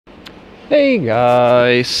Hey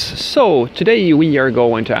guys, so today we are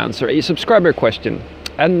going to answer a subscriber question,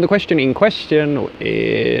 and the question in question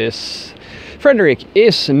is: Frederick,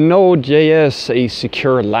 is Node.js a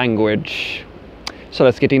secure language? So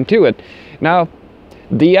let's get into it. Now,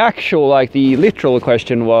 the literal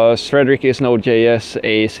question was: Frederick, is Node.js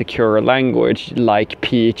a secure language like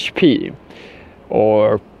PHP?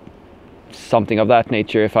 Or something of that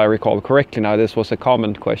nature, if I recall correctly. Now, this was a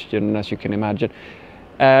comment question, as you can imagine.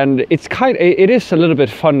 And it is a little bit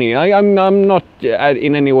funny. I'm not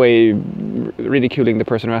in any way ridiculing the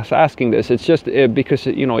person who's asking this. It's just because,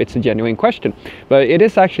 it's a genuine question. But it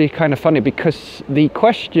is actually kind of funny because the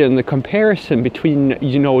comparison between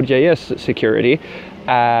Node.js security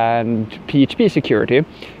and PHP security,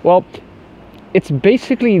 well, it's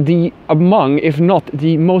basically among, if not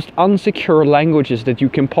the most unsecure languages that you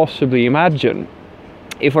can possibly imagine.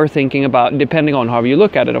 If we're thinking about, depending on how you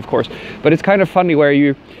look at it, of course. But it's kind of funny where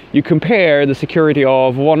you compare the security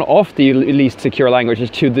of one of the least secure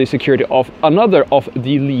languages to the security of another of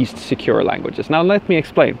the least secure languages. Now let me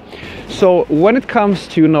explain. So when it comes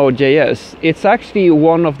to Node.js, it's actually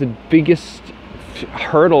one of the biggest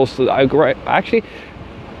hurdles. Actually,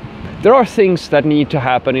 there are things that need to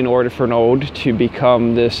happen in order for Node to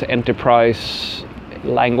become this enterprise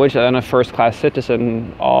language and a first-class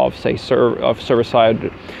citizen of, say,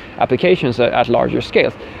 server-side applications at larger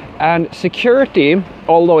scales. And security,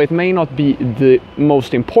 although it may not be the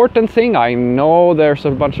most important thing, I know there's a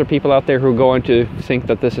bunch of people out there who are going to think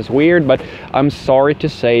that this is weird, but I'm sorry to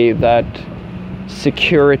say that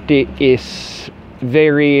security is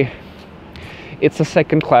it's a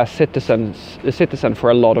second-class citizen for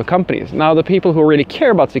a lot of companies. Now, the people who really care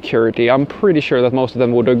about security, I'm pretty sure that most of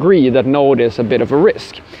them would agree that Node is a bit of a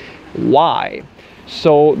risk. Why?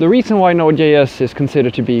 So the reason why Node.js is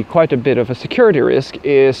considered to be quite a bit of a security risk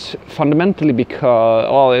is fundamentally because,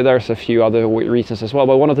 well, there's a few other reasons as well,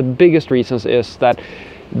 but one of the biggest reasons is that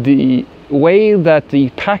the way that the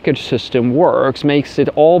package system works makes it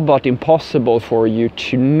all but impossible for you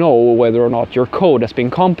to know whether or not your code has been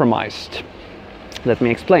compromised. Let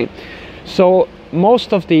me explain. So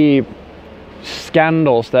most of the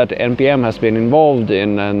scandals that NPM has been involved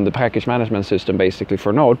in, and the package management system basically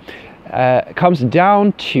for Node, comes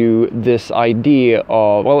down to this idea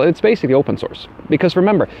of, well, it's basically open source. Because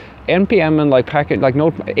remember, NPM and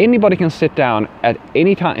Node, anybody can sit down at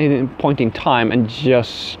any point in time and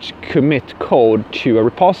just commit code to a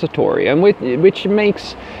repository, and which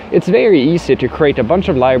makes it's very easy to create a bunch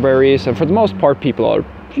of libraries, and for the most part people are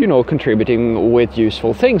contributing with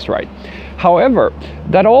useful things, right? However,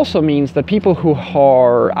 that also means that people who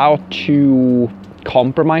are out to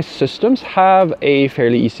compromise systems have a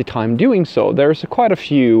fairly easy time doing so. There's quite a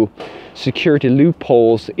few security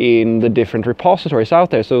loopholes in the different repositories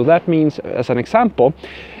out there. So that means, as an example,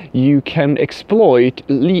 you can exploit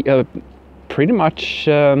pretty much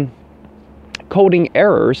coding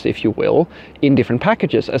errors, if you will, in different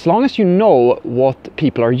packages, as long as you know what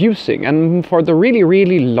people are using. And for the really,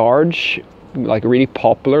 really large, really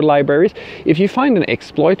popular libraries, if you find an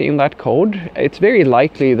exploit in that code, it's very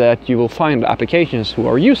likely that you will find applications who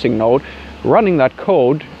are using Node running that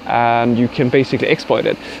code, and you can basically exploit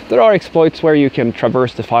it. There are exploits where you can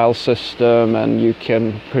traverse the file system, and you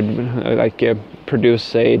can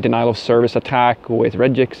produce a denial of service attack with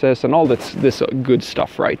regexes and all this good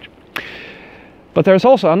stuff, right? But there's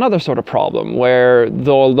also another sort of problem where,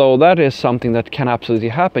 although that is something that can absolutely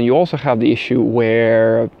happen, you also have the issue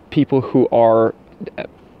where people who are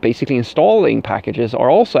basically installing packages are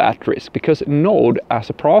also at risk, because Node as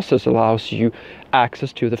a process allows you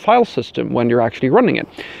access to the file system when you're actually running it.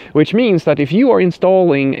 Which means that if you are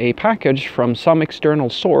installing a package from some external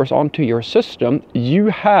source onto your system, you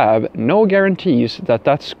have no guarantees that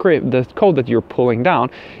that script, the code that you're pulling down,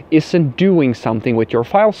 isn't doing something with your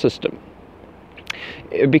file system.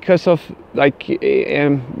 Because of,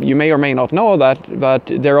 you may or may not know that, but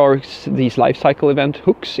there are these lifecycle event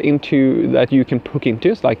hooks that you can hook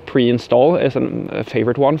into. It's like pre-install is a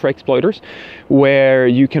favorite one for exploiters, where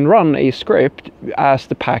you can run a script as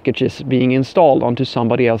the package is being installed onto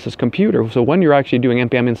somebody else's computer. So when you're actually doing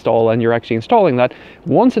npm install and you're actually installing that,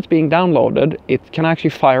 once it's being downloaded, it can actually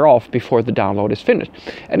fire off before the download is finished.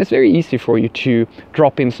 And it's very easy for you to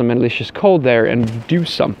drop in some malicious code there and do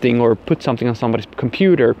something, or put something on somebody's computer,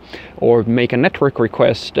 or make a network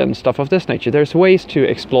request and stuff of this nature. There's ways to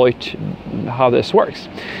exploit how this works.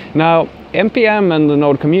 Now, NPM and the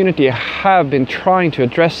Node community have been trying to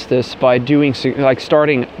address this by going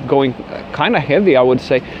kind of heavy, I would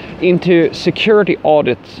say, into security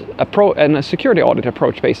audit a security audit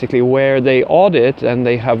approach, basically, where they audit, and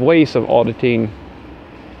they have ways of auditing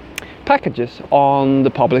packages on the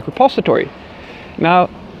public repository. Now,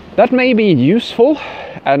 that may be useful,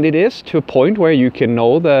 and it is, to a point where you can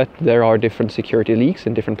know that there are different security leaks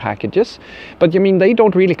in different packages, but I mean, they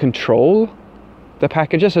don't really control the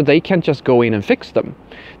packages, so they can't just go in and fix them.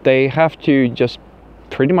 They have to just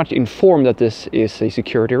pretty much inform that this is a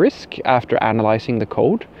security risk after analyzing the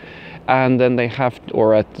code, and then they have,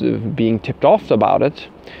 or at being tipped off about it,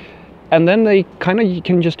 and then they kind of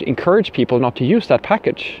can just encourage people not to use that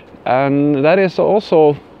package. And that is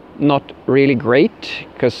also not really great,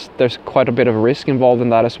 because there's quite a bit of risk involved in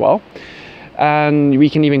that as well. And we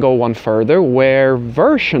can even go one further, where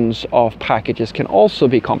versions of packages can also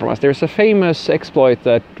be compromised. There's a famous exploit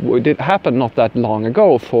that did happen not that long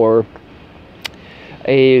ago for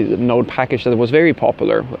a node package that was very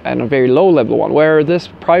popular, and a very low level one, where this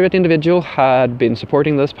private individual had been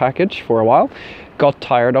supporting this package for a while, got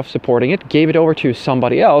tired of supporting it, gave it over to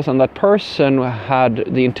somebody else, and that person had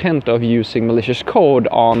the intent of using malicious code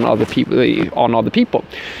on other people.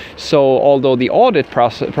 So although the audit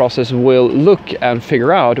process will look and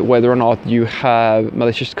figure out whether or not you have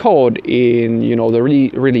malicious code in, you know, the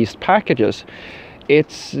released packages,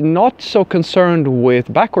 it's not so concerned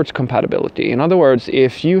with backwards compatibility. In other words,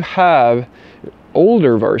 if you have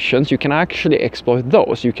older versions, you can actually exploit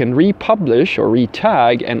those. You can republish or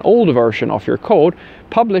retag an old version of your code,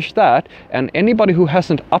 publish that, and anybody who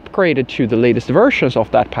hasn't upgraded to the latest versions of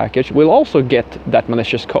that package will also get that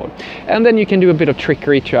malicious code. And then you can do a bit of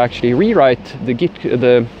trickery to actually rewrite the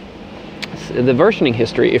versioning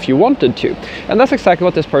history if you wanted to. And that's exactly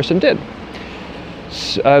what this person did.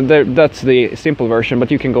 That's the simple version,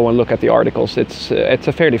 but you can go and look at the articles. It's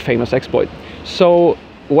a fairly famous exploit. So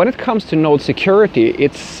when it comes to node security,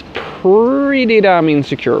 it's pretty damn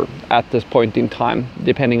insecure at this point in time,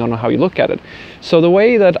 depending on how you look at it. So the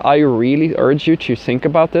way that I really urge you to think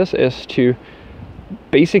about this is to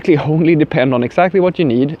basically only depend on exactly what you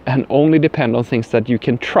need, and only depend on things that you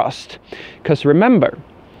can trust. Because remember,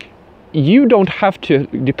 you don't have to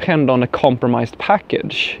depend on a compromised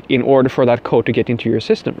package in order for that code to get into your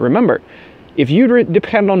system. Remember, if you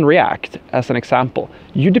depend on React, as an example,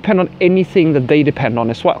 you depend on anything that they depend on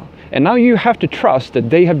as well. And now you have to trust that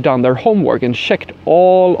they have done their homework and checked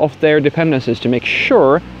all of their dependencies to make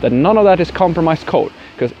sure that none of that is compromised code.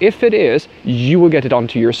 Because if it is, you will get it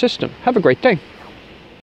onto your system. Have a great day.